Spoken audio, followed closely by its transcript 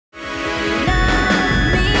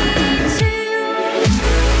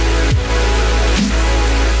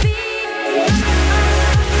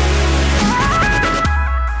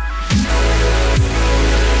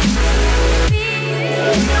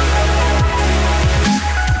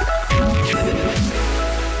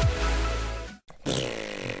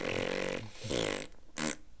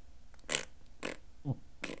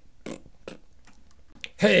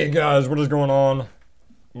Hey guys, what is going on?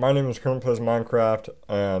 My name is Kermit Plays Minecraft,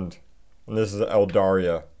 and this is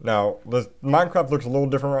Eldaria. Now, this Minecraft looks a little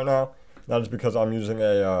different right now. That is because I'm using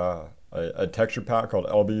a texture pack called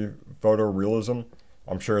LB Photorealism.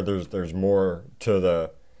 I'm sure there's more to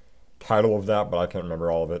the title of that, but I can't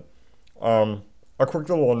remember all of it. A quick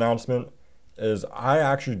little announcement is I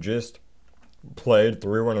actually just played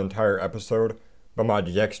through an entire episode, but my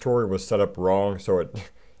directory was set up wrong, so it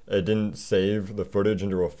didn't save the footage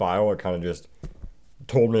into a file. It kind of just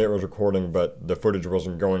told me it was recording, but the footage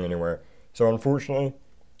wasn't going anywhere. So unfortunately,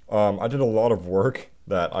 I did a lot of work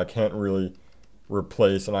that I can't really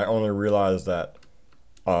replace, and I only realized that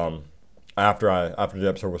after the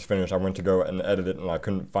episode was finished, I went to go and edit it, and I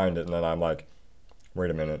couldn't find it, and then I'm like,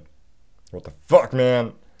 wait a minute, what the fuck,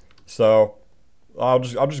 man? So I'll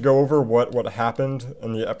just go over what happened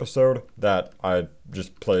in the episode that I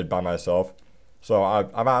just played by myself. So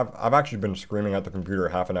I've actually been screaming at the computer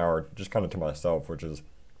half an hour just kind of to myself, which is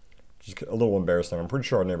just a little embarrassing. I'm pretty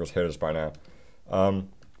sure our neighbors hate us by now.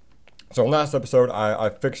 So in last episode, I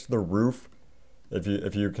fixed the roof. If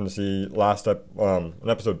you can see, in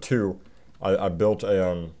episode 2, I built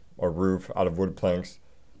a roof out of wood planks,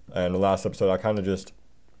 and in the last episode I kind of just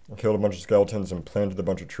killed a bunch of skeletons and planted a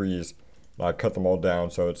bunch of trees. And I cut them all down,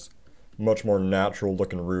 so it's a much more natural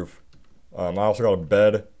looking roof. I also got a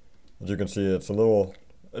bed. As you can see, it's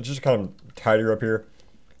just kind of tidier up here.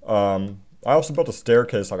 I also built a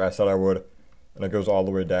staircase like I said I would, and it goes all the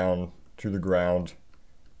way down to the ground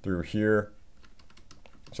through here.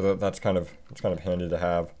 So that's kind of handy to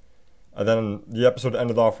have. And then the episode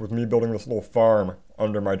ended off with me building this little farm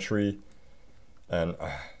under my tree. And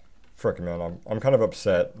frickin' man, I'm kind of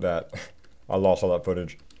upset that I lost all that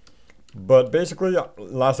footage. But basically,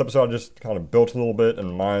 last episode I just kind of built a little bit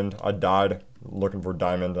and mined. I died looking for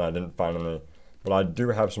diamond and I didn't find any. But I do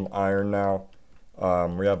have some iron now.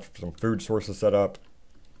 We have some food sources set up.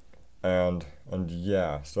 And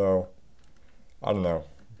yeah, so I don't know.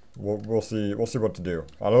 We'll see what to do.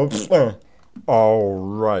 I don't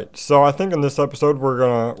Alright. So I think in this episode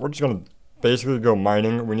we're just gonna basically go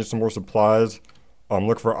mining. We need some more supplies.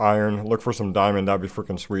 Look for iron, look for some diamond. That'd be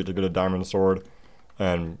freaking sweet to get a diamond sword.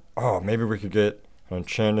 And, maybe we could get an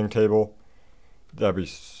enchanting table. That'd be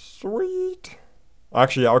sweet.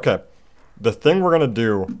 Actually, okay. The thing we're going to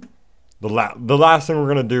do, the last thing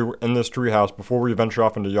we're going to do in this treehouse before we venture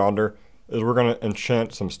off into yonder is we're going to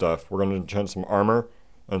enchant some stuff. We're going to enchant some armor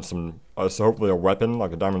and so hopefully a weapon,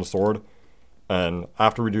 like a diamond sword. And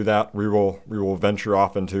after we do that, we will venture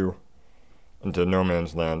off into no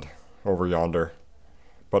man's land over yonder.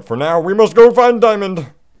 But for now, we must go find diamond.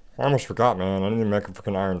 I almost forgot, man. I need to make a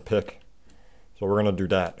freaking iron pick. So we're gonna do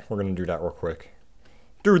that. We're gonna do that real quick.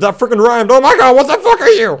 Dude, that freaking rhymed. Oh my god, what the fuck are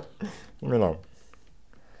you? Let me know.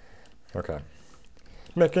 Okay.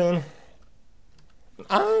 Making an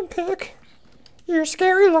iron pick. You're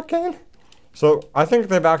scary looking. So I think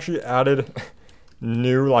they've actually added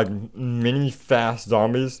new, like, mini fast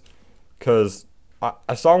zombies. Because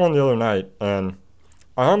I saw one the other night and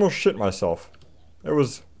I almost shit myself. It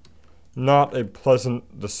was not a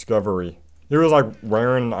pleasant discovery. He was like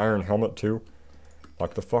wearing an iron helmet too.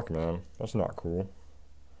 Like the fuck, man. That's not cool.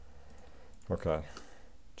 Okay.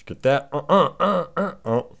 Let's get that.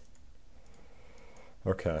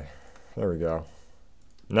 Okay. There we go.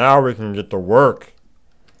 Now we can get to work.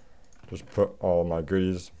 Just put all my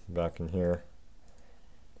goodies back in here.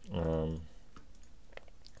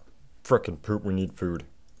 Frickin' poop, we need food.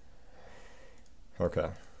 Okay.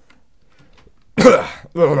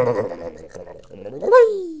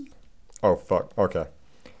 Oh fuck, okay.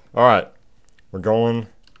 Alright. We're going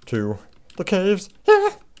to the caves. Yeah,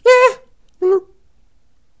 yeah. Bloop.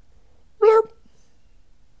 Bloop.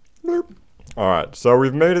 Bloop. Alright, so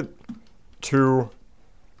we've made it to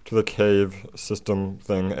the cave system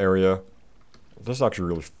thing area. This is actually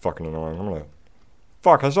really fucking annoying.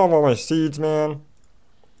 Fuck, I saw all my seeds, man.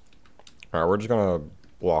 Alright, we're just gonna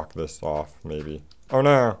block this off, maybe. Oh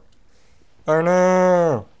no! Oh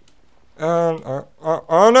no!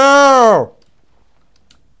 Oh no!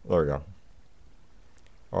 There we go.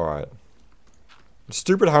 Alright. It's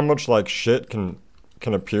stupid how much, like, shit can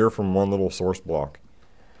appear from one little source block.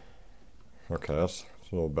 Okay, that's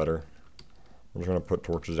a little better. I'm just gonna put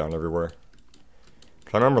torches down everywhere.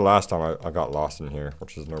 'Cause I remember last time I got lost in here,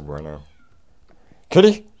 which is no bueno.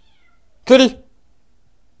 Kitty! Kitty!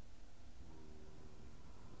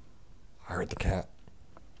 I heard the cat.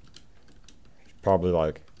 Probably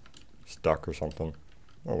like stuck or something.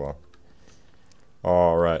 Oh well.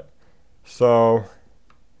 Alright. So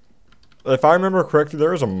if I remember correctly,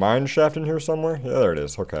 there is a mine shaft in here somewhere. Yeah, there it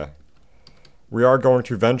is. Okay. We are going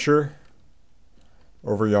to venture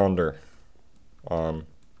over yonder.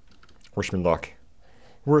 Wish me luck.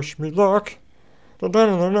 Wish me luck. Da da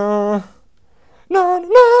da da da. Na na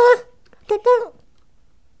na. Da da.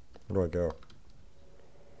 Where do I go?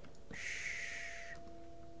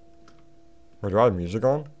 Wait, do I have music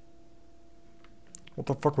on? What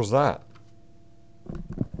the fuck was that?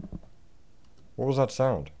 What was that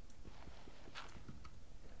sound?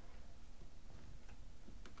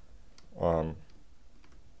 I'm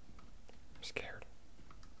scared.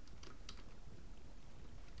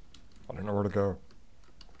 I don't know where to go.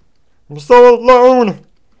 I'm so alone!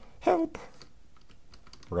 Help!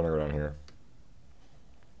 We're gonna go down here.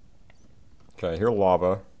 Okay, here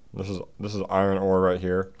lava. This is iron ore right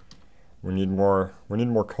here. We need more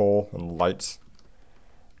coal and lights.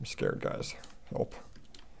 I'm scared, guys. Help.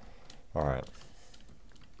 Alright.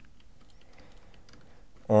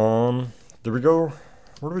 Did we go?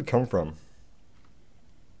 Where did we come from?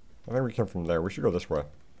 I think we came from there. We should go this way.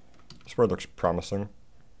 This way looks promising.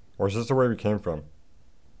 Or is this the way we came from?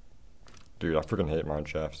 Dude, I freaking hate mine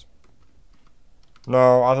shafts.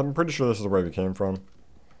 No, I'm pretty sure this is the way we came from.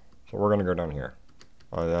 So we're gonna go down here.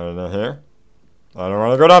 Oh, down here? I don't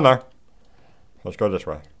want to go down there. Let's go this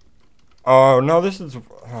way. Oh, no, this is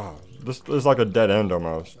like a dead end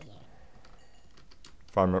almost.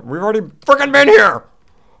 We've already freaking been here!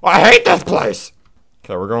 I hate this place!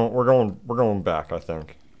 Okay, we're going back, I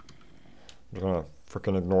think. I'm just gonna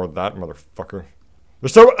freaking ignore that motherfucker. You're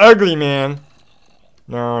so ugly, man!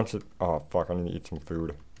 No, oh, fuck, I need to eat some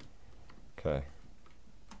food. Okay.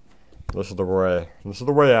 This is the way. This is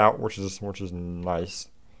the way out, which is nice.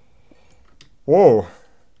 Whoa!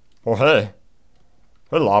 Oh, hey.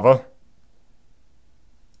 Hey, lava.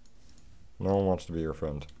 No one wants to be your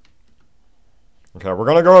friend. Okay, we're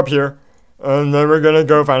gonna go up here, and then we're gonna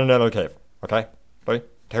go find another cave. Okay? 3,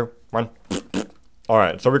 2, 1.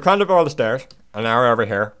 Alright, so we climbed up all the stairs, and now we're over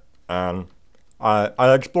here. And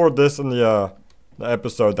I explored this in the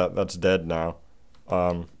episode that's dead now.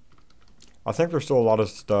 I think there's still a lot of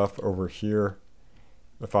stuff over here,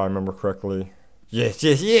 if I remember correctly. Yes,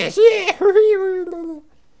 yeah.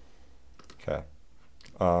 Okay.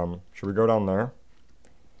 Should we go down there?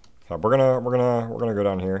 Okay, we're gonna go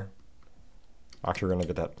down here. Actually, we're gonna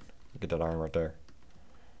get that iron right there.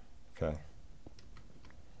 Okay.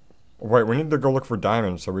 Wait, we need to go look for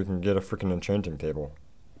diamonds so we can get a freaking enchanting table.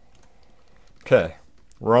 Okay,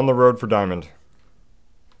 we're on the road for diamond.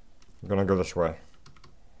 We're gonna go this way.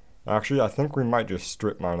 Actually, I think we might just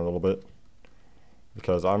strip mine a little bit,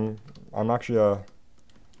 because I'm actually a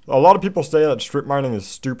lot of people say that strip mining is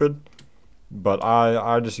stupid, but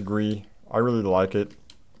I disagree. I really like it.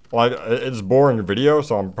 Like, it's boring video,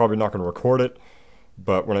 so I'm probably not going to record it,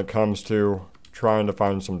 but when it comes to trying to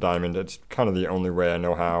find some diamond, it's kind of the only way I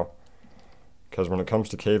know how. Because when it comes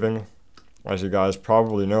to caving, as you guys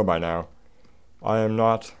probably know by now, I am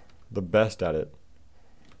not the best at it.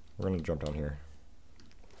 We're going to jump down here.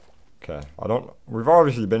 Okay, we've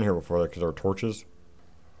obviously been here before because there are torches.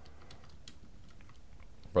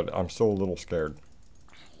 But I'm still a little scared.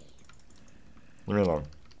 Leave me alone.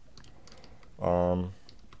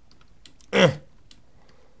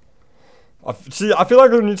 See, I feel like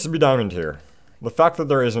there needs to be diamond here. The fact that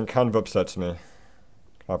there isn't kind of upsets me.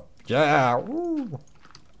 Yeah, woo!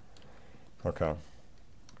 Okay.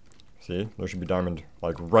 See, there should be diamond,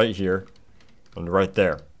 like, right here. And right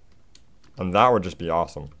there. And that would just be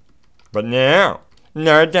awesome. But no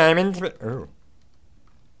diamonds. Ooh.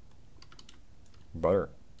 Butter.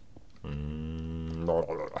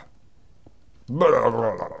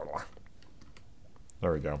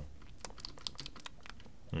 There we go.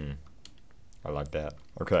 I like that.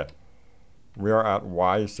 Okay. We are at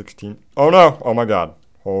Y16. Oh no! Oh my god.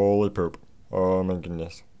 Holy poop. Oh my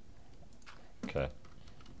goodness. Okay.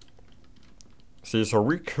 See, so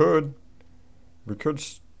we could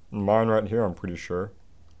mine right here, I'm pretty sure.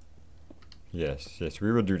 Yes,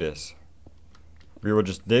 we would do this. We would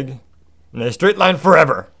just dig in a straight line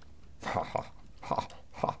forever.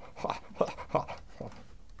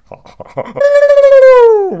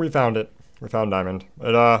 We found it. We found diamond.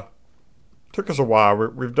 It took us a while.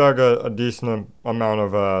 We've dug a decent amount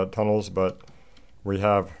of tunnels, but we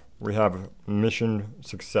have mission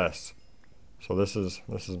success. So this is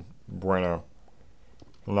bueno.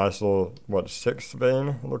 A nice little 6th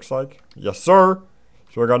vein, it looks like. Yes, sir.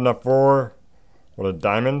 So I got enough for a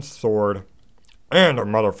diamond sword and a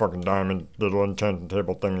motherfucking diamond little enchanting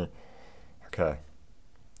table thingy. Okay.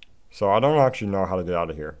 So I don't actually know how to get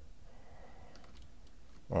out of here.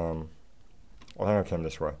 I think I came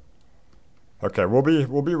this way. Okay, we'll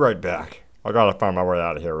be right back. I gotta find my way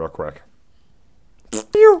out of here real quick.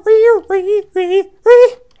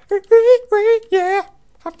 Yeah,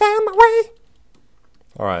 I found my way.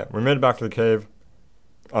 Alright, we made it back to the cave.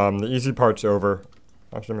 The easy part's over.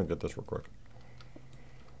 Actually, let me get this real quick.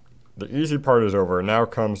 The easy part is over. Now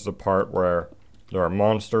comes the part where there are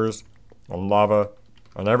monsters and lava,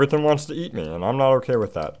 and everything wants to eat me, and I'm not okay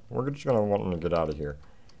with that. We're just gonna want them to get out of here.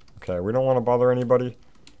 Okay, we don't want to bother anybody,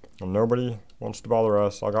 and nobody wants to bother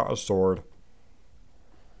us. I got a sword.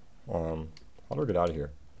 How do I get out of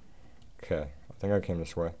here? Okay, I think I came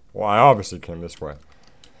this way. Well, I obviously came this way.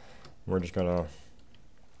 We're just gonna...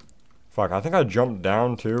 Fuck, I think I jumped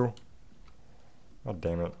down too. God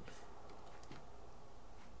damn it.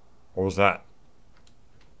 What was that?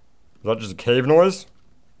 Was that just a cave noise?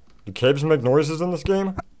 Do caves make noises in this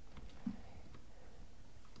game?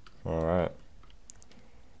 Alright.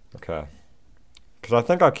 Okay. Because I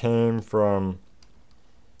think I came from...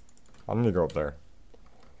 I need to go up there.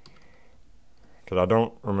 Because I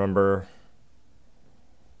don't remember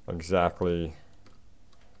exactly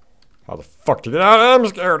how the fuck to get out. I'm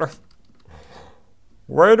scared.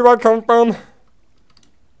 Where do I come from?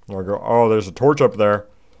 I'll go. Oh, there's a torch up there.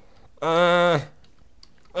 I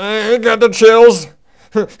got the chills.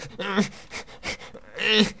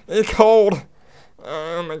 It's cold.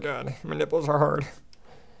 Oh my god, my nipples are hard.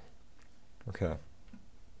 Okay.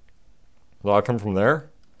 Did I come from there?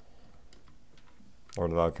 Or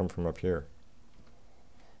did I come from up here?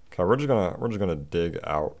 Okay, we're just gonna dig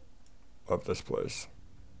out of this place.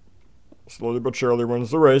 Slowly but surely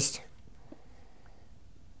wins the race.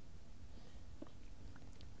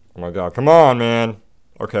 Oh my god, come on, man.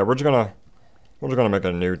 Okay, we're just gonna make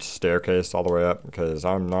a new staircase all the way up because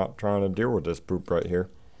I'm not trying to deal with this poop right here.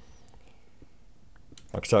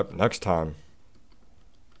 Except next time.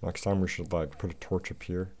 Next time we should like put a torch up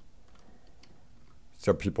here.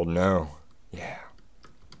 So people know. Yeah.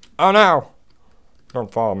 Oh no!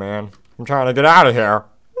 Don't fall, man. I'm trying to get out of here.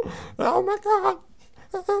 Oh my god.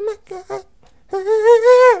 Oh my god.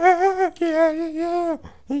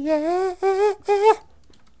 Yeah.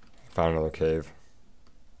 Found another cave.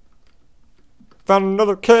 Found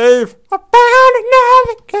another cave. I found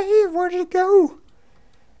another cave. Where'd it go?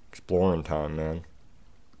 Exploring time, man.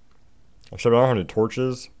 Except I don't have any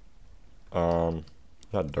torches.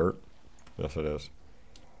 Not dirt. Yes, it is.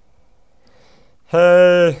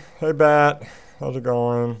 Hey Bat. How's it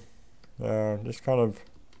going? Yeah, just kind of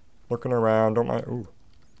looking around.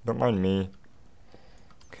 Don't mind me.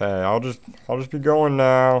 Okay, I'll just be going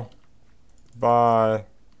now. Bye.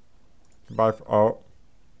 Bye. Oh,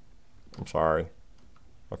 I'm sorry.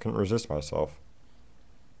 I couldn't resist myself.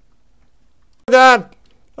 Oh my god!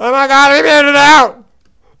 Oh my god! We made it out!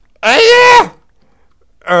 Yeah!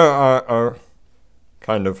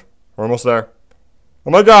 Kind of. We're almost there.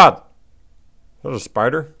 Oh my god! Is that a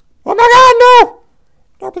spider? Oh my god, no!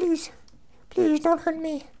 No, please. Please don't hurt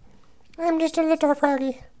me. I'm just a little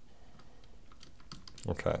froggy.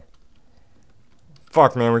 Okay.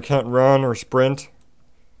 Fuck, man, we can't run or sprint.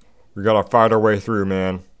 We gotta fight our way through,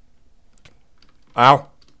 man. Ow.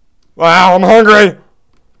 Wow, I'm hungry!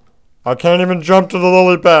 I can't even jump to the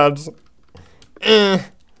lily pads.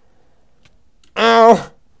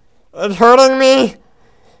 Ow! It's hurting me!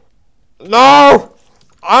 No!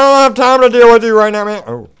 I don't have time to deal with you right now, man.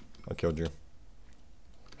 Oh, I killed you.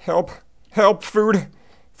 Help. Help, food.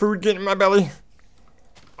 Food get in my belly.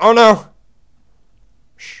 Oh no.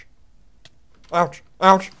 Shh. Ouch.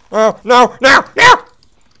 Ouch. Oh, no, no, no!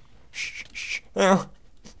 Shh, shh. Ow.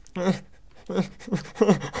 I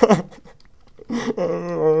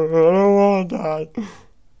don't want to die.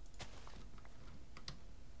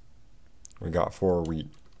 We got 4 wheat.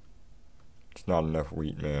 It's not enough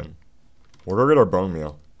wheat, man. We'll go get our bone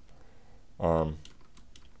meal.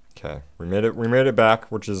 Okay. We made it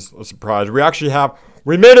back, which is a surprise. We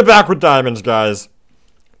made it back with diamonds, guys.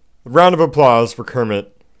 A round of applause for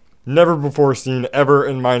Kermit. Never before seen ever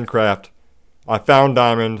in Minecraft. I found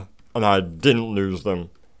diamond, and I didn't lose them.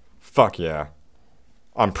 Fuck yeah.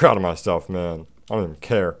 I'm proud of myself, man. I don't even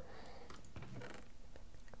care.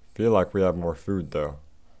 Feel like we have more food, though.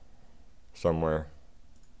 Somewhere.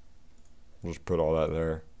 We'll just put all that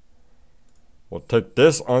there. We'll take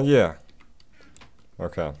this on, yeah.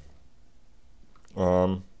 Okay.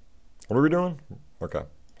 What are we doing? Okay.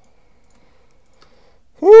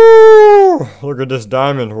 Woo! Look at this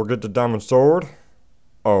diamond. We'll get the diamond sword.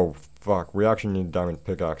 Oh, fuck. We actually need a diamond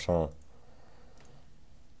pickaxe, huh?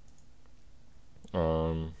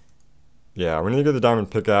 Yeah, we need to get the diamond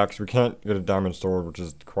pickaxe. We can't get a diamond sword, which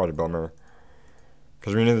is quite a bummer.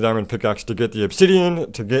 Because we need the diamond pickaxe to get the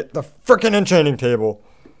obsidian, to get the frickin' enchanting table.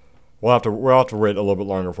 We'll have to wait a little bit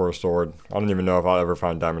longer for a sword. I don't even know if I'll ever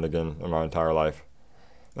find diamond again in my entire life.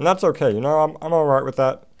 And that's okay, you know, I'm alright with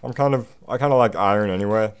that. I kind of like iron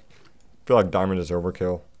anyway. I feel like diamond is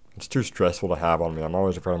overkill. It's too stressful to have on me. I'm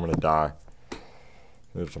always afraid I'm gonna die.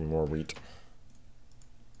 Here's some more wheat.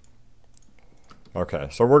 Okay,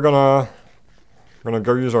 so we're gonna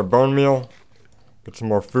go use our bone meal, get some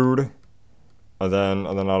more food, and then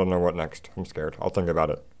I don't know what next. I'm scared. I'll think about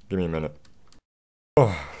it. Give me a minute.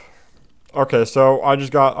 Oh. Okay, so I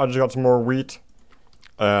just got some more wheat,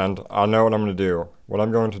 and I know what I'm gonna do. What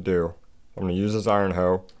I'm going to do, I'm gonna use this iron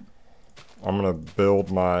hoe. I'm gonna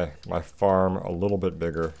build my farm a little bit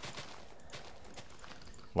bigger,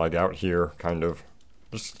 like out here, kind of.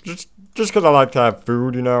 Just because I like to have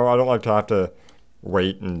food, you know. I don't like to have to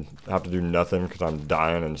wait and have to do nothing because I'm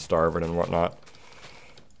dying and starving and whatnot.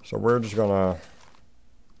 So we're just gonna,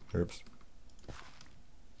 oops,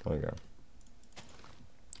 there you go.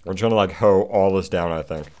 We're just gonna like hoe all this down, I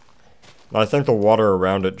think. And I think the water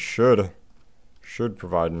around it should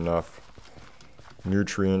provide enough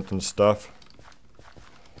nutrients and stuff.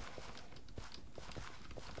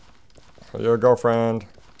 Here you go, friend.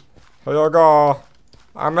 Here you go.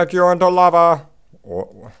 I make you into lava.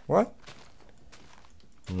 What?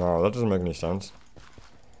 No, that doesn't make any sense.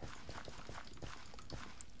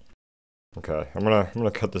 Okay, I'm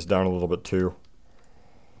gonna cut this down a little bit too.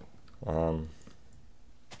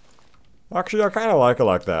 Actually, I kind of like it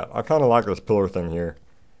like that. I kind of like this pillar thing here.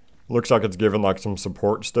 Looks like it's given like some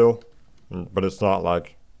support still, but it's not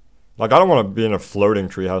like I don't want to be in a floating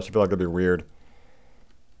treehouse. I feel like it'd be weird.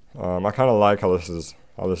 I kind of like how this is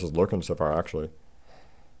looking so far. Actually,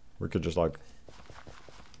 we could just like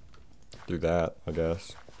do that, I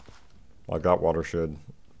guess. Like that water should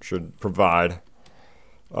provide.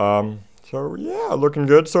 So yeah, looking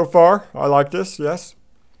good so far. I like this. Yes,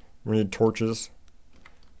 we need torches.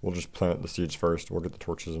 We'll just plant the seeds first. We'll get the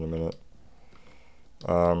torches in a minute.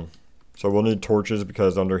 So we'll need torches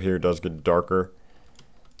because under here it does get darker,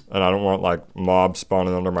 and I don't want like mobs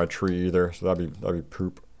spawning under my tree either. So that'd be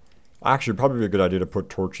poop. Actually, probably be a good idea to put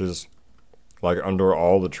torches like under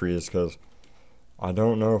all the trees because I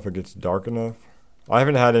don't know if it gets dark enough. I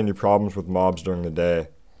haven't had any problems with mobs during the day,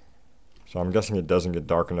 so I'm guessing it doesn't get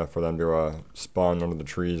dark enough for them to spawn under the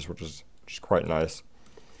trees, which is quite nice.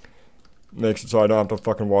 Makes it so I don't have to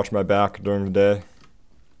fucking watch my back during the day.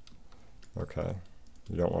 Okay.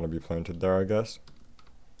 You don't want to be planted there, I guess.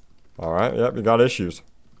 Alright, yep, you got issues.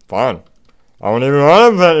 Fine. I don't even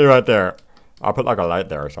want to plant you right there. I'll put like a light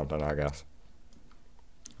there or something, I guess.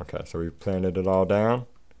 Okay, so we've planted it all down.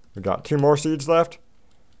 We got 2 more seeds left.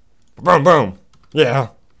 Boom, boom. Yeah.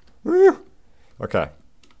 Woo. Okay.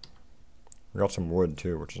 We got some wood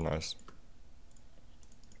too, which is nice.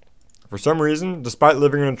 For some reason, despite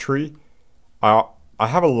living in a tree, I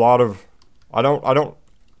have a lot of, how do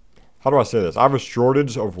I say this? I have a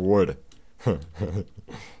shortage of wood.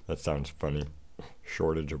 That sounds funny.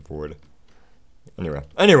 Shortage of wood. Anyway,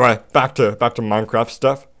 back to Minecraft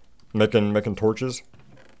stuff. Making torches.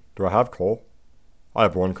 Do I have coal? I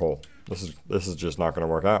have 1 coal. This is just not gonna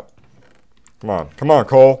work out. Come on,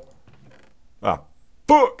 coal. Ah,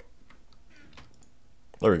 fuck.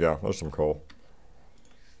 There we go. There's some coal.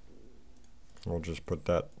 We'll just put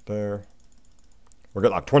that there. We'll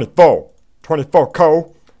get like 24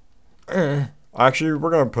 coal. Actually, we're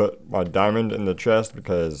going to put my diamond in the chest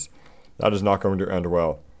because that is not going to end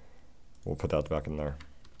well. We'll put that back in there.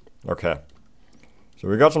 Okay. So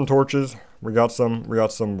we got some torches. We got some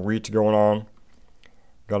wheat going on.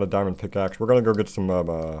 Got a diamond pickaxe. We're going to go get some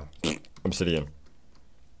obsidian.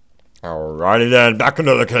 Alrighty then. Back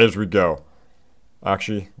into the caves we go.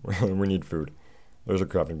 Actually, we need food. There's a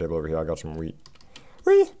crafting table over here. I got some wheat.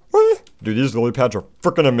 Dude, these lily pads are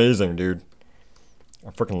freaking amazing, dude.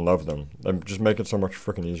 I freaking love them. They just make it so much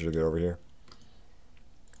freaking easier to get over here.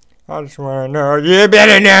 I just want to know. You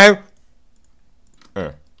better know.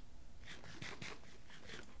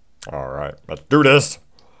 Alright, let's do this.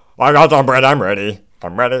 I got some bread. I'm ready.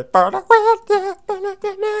 I'm ready for the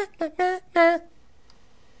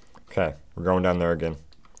Okay, we're going down there again.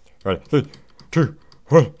 Ready? 3, 2,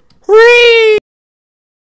 1. Whee!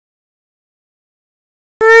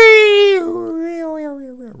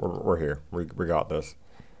 We're here. We got this.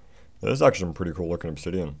 This is actually some pretty cool looking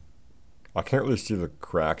obsidian. I can't really see the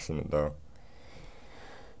cracks in it though.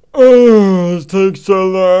 Oh, this takes so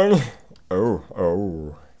long.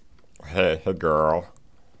 Oh. Hey girl.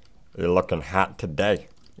 You're looking hot today.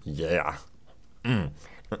 Yeah.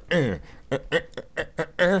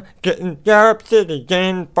 Getting your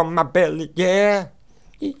obsidian from my belly, yeah.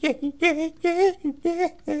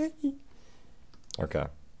 Okay.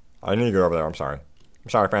 I need to go over there. I'm sorry,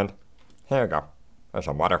 friend. Here you go. There's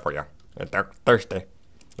some water for you. You're thirsty.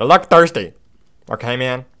 You look thirsty. Okay,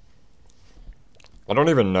 man? I don't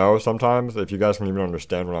even know sometimes if you guys can even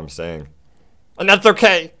understand what I'm saying. And that's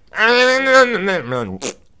okay. We're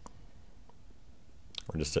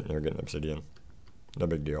just sitting here getting obsidian. No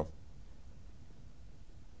big deal.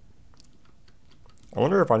 I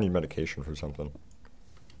wonder if I need medication for something.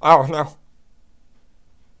 Oh, no.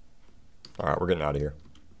 Alright, we're getting out of here.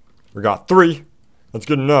 We got 3. That's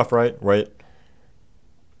good enough, right? Wait.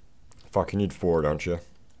 Fuck, you need 4, don't you?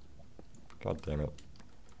 God damn it.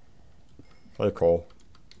 Hey, Cole.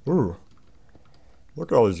 Ooh.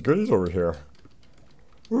 Look at all these goodies over here.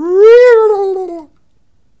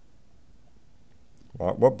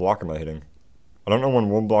 What block am I hitting? I don't know when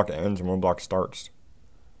one block ends and one block starts.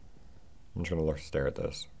 I'm just gonna stare at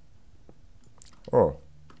this. Oh.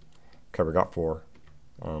 Okay, we got 4.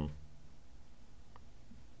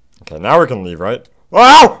 Okay, now we can leave, right?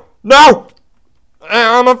 Oh! No!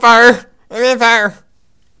 I'm on fire! I'm on fire!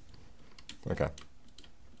 Okay.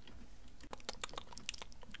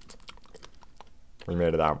 We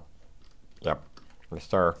made it out. Yep. Yes,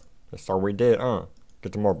 sir. Yes, sir, we did,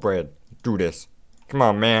 Get some more bread. Do this. Come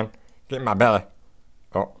on, man. Get in my belly.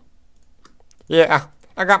 Oh. Yeah,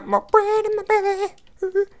 I got more bread in my belly.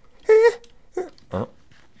 Oh.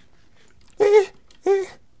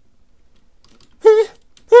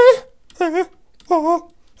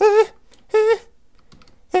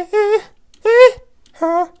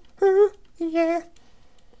 Yeah.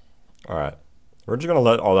 Alright. We're just gonna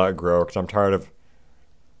let all that grow because I'm tired of...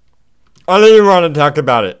 I don't even want to talk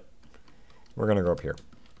about it. We're gonna go up here.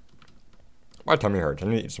 My tummy hurts. I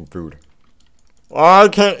need to eat some food. I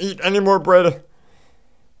can't eat any more bread.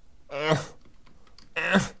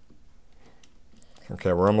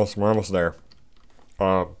 Okay, we're almost there.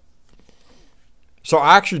 So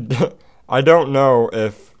actually, I don't know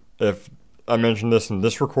if I mentioned this in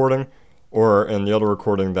this recording or in the other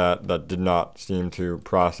recording that did not seem to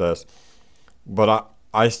process. But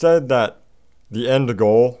I said that the end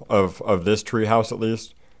goal of this treehouse, at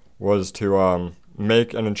least, was to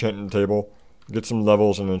make an enchantment table, get some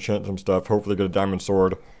levels and enchant some stuff, hopefully get a diamond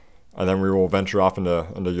sword, and then we will venture off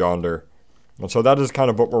into yonder. And so that is kind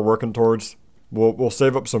of what we're working towards. We'll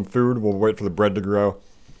save up some food, we'll wait for the bread to grow,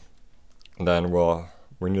 and then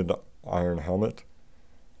we need an iron helmet.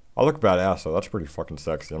 I look badass though, that's pretty fucking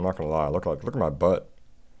sexy, I'm not gonna lie. Look at my butt.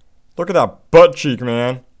 Look at that butt cheek,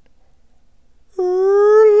 man.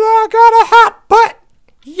 I got a hot butt!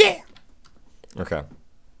 Yeah! Okay.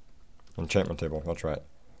 Enchantment table, that's right.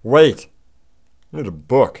 Wait! I need a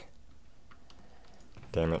book.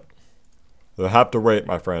 Damn it. You'll have to wait,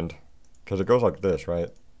 my friend. Because it goes like this, right?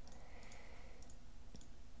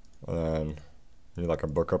 And then you need like a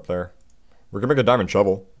book up there. We can make a diamond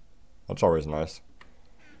shovel. That's always nice.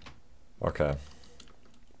 Okay.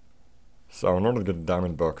 So in order to get a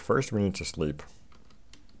diamond book, first we need to sleep.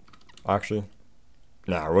 Actually,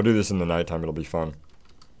 nah, we'll do this in the nighttime. It'll be fun.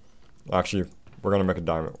 Actually, we're gonna make a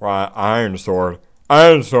diamond. Well, iron sword.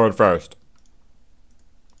 Iron sword first.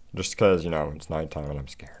 Just because, you know, it's nighttime and I'm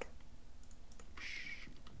scared. Shh.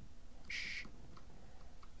 Shh.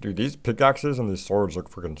 Dude, these pickaxes and these swords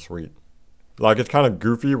look freaking sweet. Like, it's kind of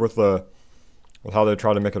goofy with how they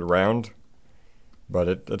try to make it round. But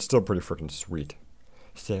it's still pretty freaking sweet.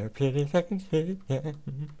 So pretty fucking sweet. Yeah.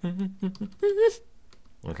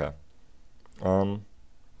 Okay. What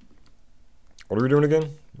are we doing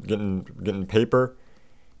again? Getting paper.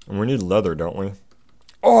 And we need leather, don't we?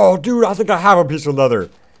 Oh, dude, I think I have a piece of leather.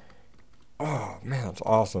 Oh, man, that's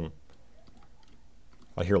awesome.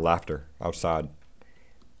 I hear laughter outside.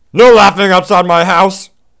 No laughing outside my house!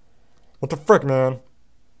 What the frick, man?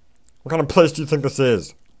 What kind of place do you think this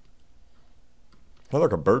is? I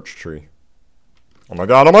like a birch tree. Oh my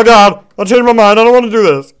god, oh my god! I changed my mind, I don't want to do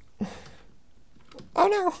this! Oh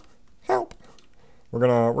no, help.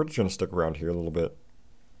 We're just gonna stick around here a little bit.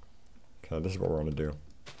 Okay, this is what we're gonna do.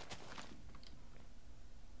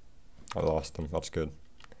 I lost them, that's good.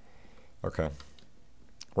 Okay.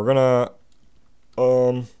 We're gonna,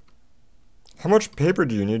 how much paper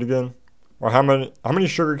do you need again? Or how many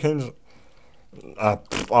sugar canes?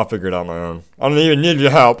 I'll figure it out on my own. I don't even need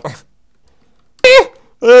your help.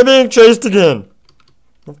 They're being chased again.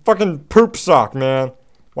 A fucking poop sock, man.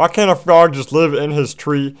 Why can't a frog just live in his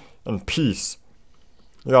tree in peace?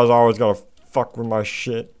 You guys always gotta fuck with my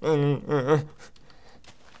shit. There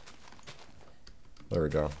we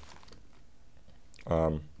go.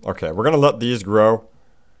 Okay, we're gonna let these grow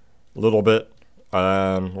a little bit.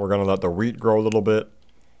 And we're gonna let the wheat grow a little bit.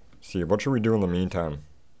 See, what should we do in the meantime?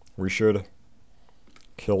 We should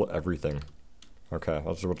kill everything. Okay,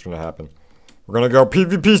 that's what's gonna happen. We're gonna go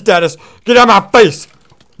PvP status. Get out of my face!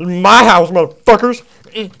 This is my house, motherfuckers!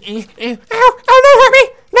 Ow! Oh, don't hurt me!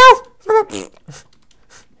 No!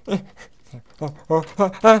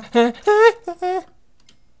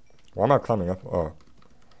 Why am I climbing up? Oh.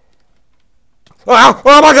 Oh,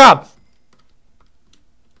 oh my god!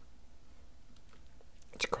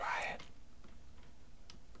 It's quiet.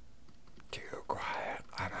 Too quiet.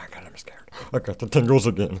 Oh my god, I'm scared. I got the tingles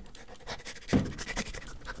again.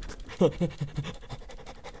 Oh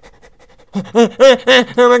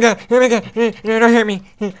my god, oh my god. Don't hurt me.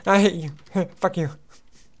 I hate you. Fuck you.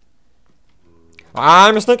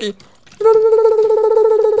 I'm a sneaky.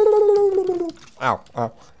 Ow,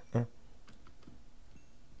 ow.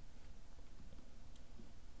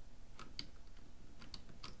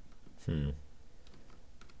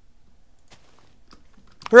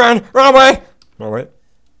 Run! Run away! No, wait.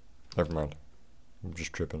 Never mind. I'm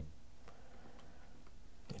just tripping.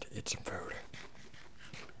 Need to eat some food.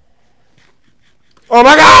 Oh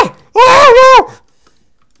my god! Oh no!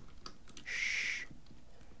 Shh.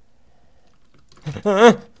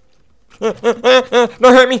 Don't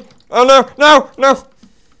hurt me! Oh no! No! No!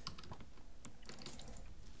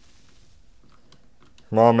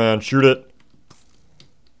 Come on, man. Shoot it.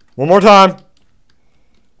 One more time.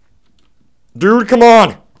 Dude, come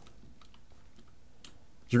on!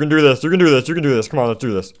 You can do this. You can do this. You can do this. Come on, let's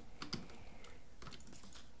do this.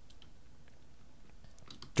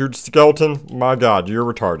 Dude, skeleton, my god, you're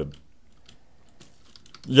retarded.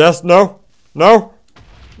 Yes, no? No?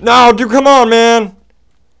 No, dude, come on, man!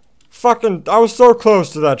 Fucking, I was so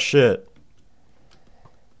close to that shit.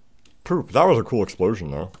 Poop, that was a cool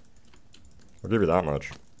explosion, though. I'll give you that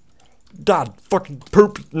much. God, fucking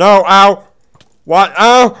poop. No, ow! What?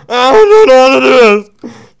 Ow! Ow! I don't want to do this!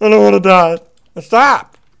 I don't want to die.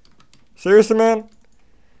 Stop! Seriously, man?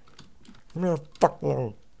 Leave me the fuck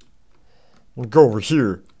alone. I'm gonna go over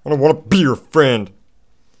here. I don't want to be your friend.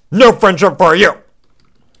 No friendship for you!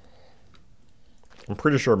 I'm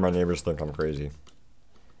pretty sure my neighbors think I'm crazy.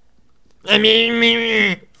 Oh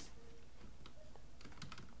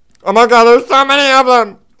my god, there's so many of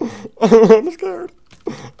them! I'm scared.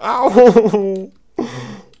 Ow!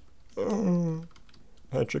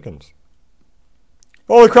 I had chickens.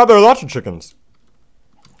 Holy crap, there are lots of chickens.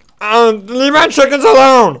 Leave my chickens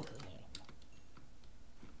alone!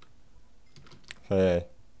 Hey.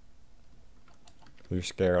 You're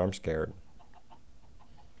scared, I'm scared.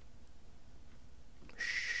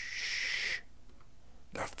 Shh.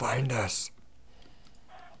 They'll find us.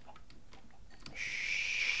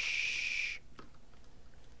 Shh.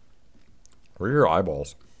 Where are your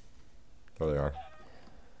eyeballs? There they are.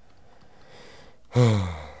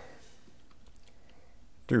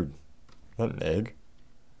 Dude, is that an egg?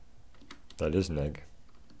 That is an egg.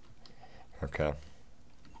 Okay.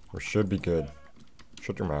 We should be good.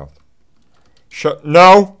 Shut your mouth. Shut.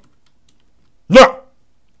 No! No!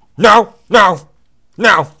 No! No!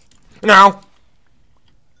 No! No!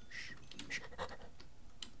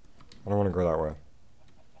 I don't want to go that way.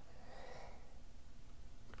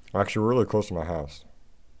 Actually, we're really close to my house.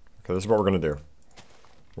 Okay, this is what we're gonna do.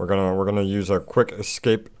 We're gonna use a quick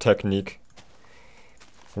escape technique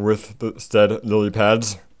with the said lily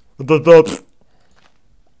pads. And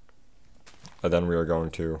then we are going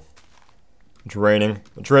to. It's raining.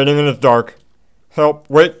 It's raining and it's dark. Help!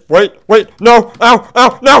 Wait! Wait! Wait! No! Ow!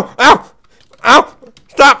 Ow! No! Ow! Ow!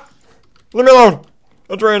 Stop! Leave me alone!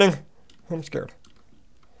 It's raining. I'm scared.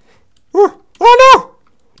 Ooh. Oh no!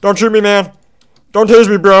 Don't shoot me, man! Don't tase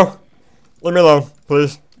me, bro! Leave me alone,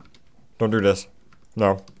 please. Don't do this.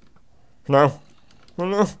 No. No. Oh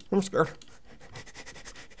no! I'm scared.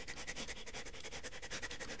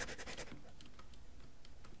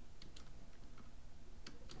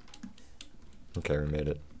 Okay, we made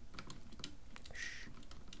it.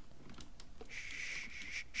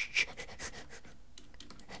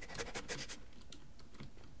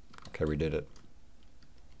 Okay, we did it.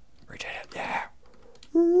 We did it, yeah.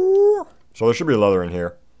 So there should be leather in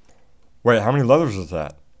here. Wait, how many leathers is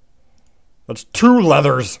that? That's 2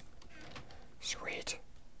 leathers! Sweet.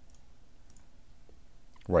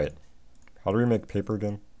 Wait. How do we make paper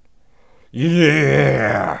again?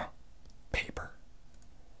 Yeah! Paper.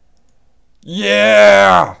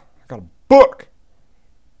 Yeah! I got a book!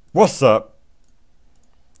 What's up?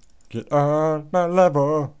 Get on my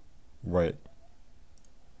level. Wait.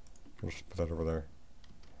 Let's put that over there.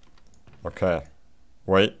 Okay.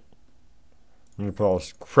 Wait. Let me put all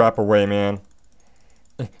this crap away, man.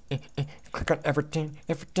 Click on everything.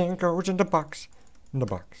 Everything goes in the box. In the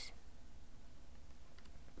box.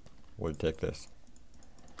 We'll take this.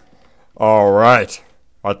 Alright.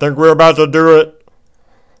 I think we're about to do it.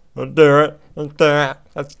 Let's do it. Let's do it.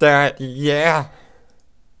 Let's do it. Yeah.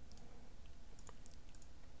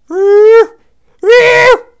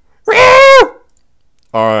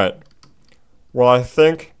 Alright. well, I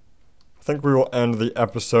think we will end the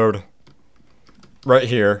episode right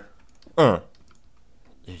here. Yeah.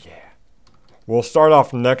 We'll start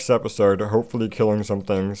off next episode, hopefully killing some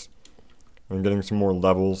things and getting some more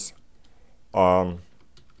levels. Yeah.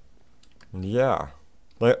 I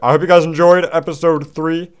hope you guys enjoyed episode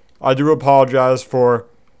 3. I do apologize for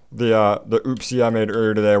the oopsie I made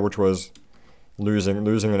earlier today, which was losing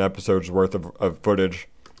an episode's worth of footage.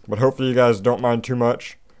 But hopefully you guys don't mind too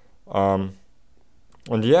much.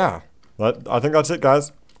 And yeah, I think that's it,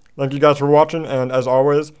 guys. Thank you guys for watching, and as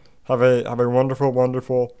always, have a wonderful,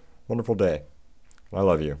 wonderful, wonderful day. I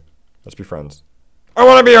love you. Let's be friends. I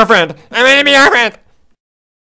want to be your friend. I want to be your friend.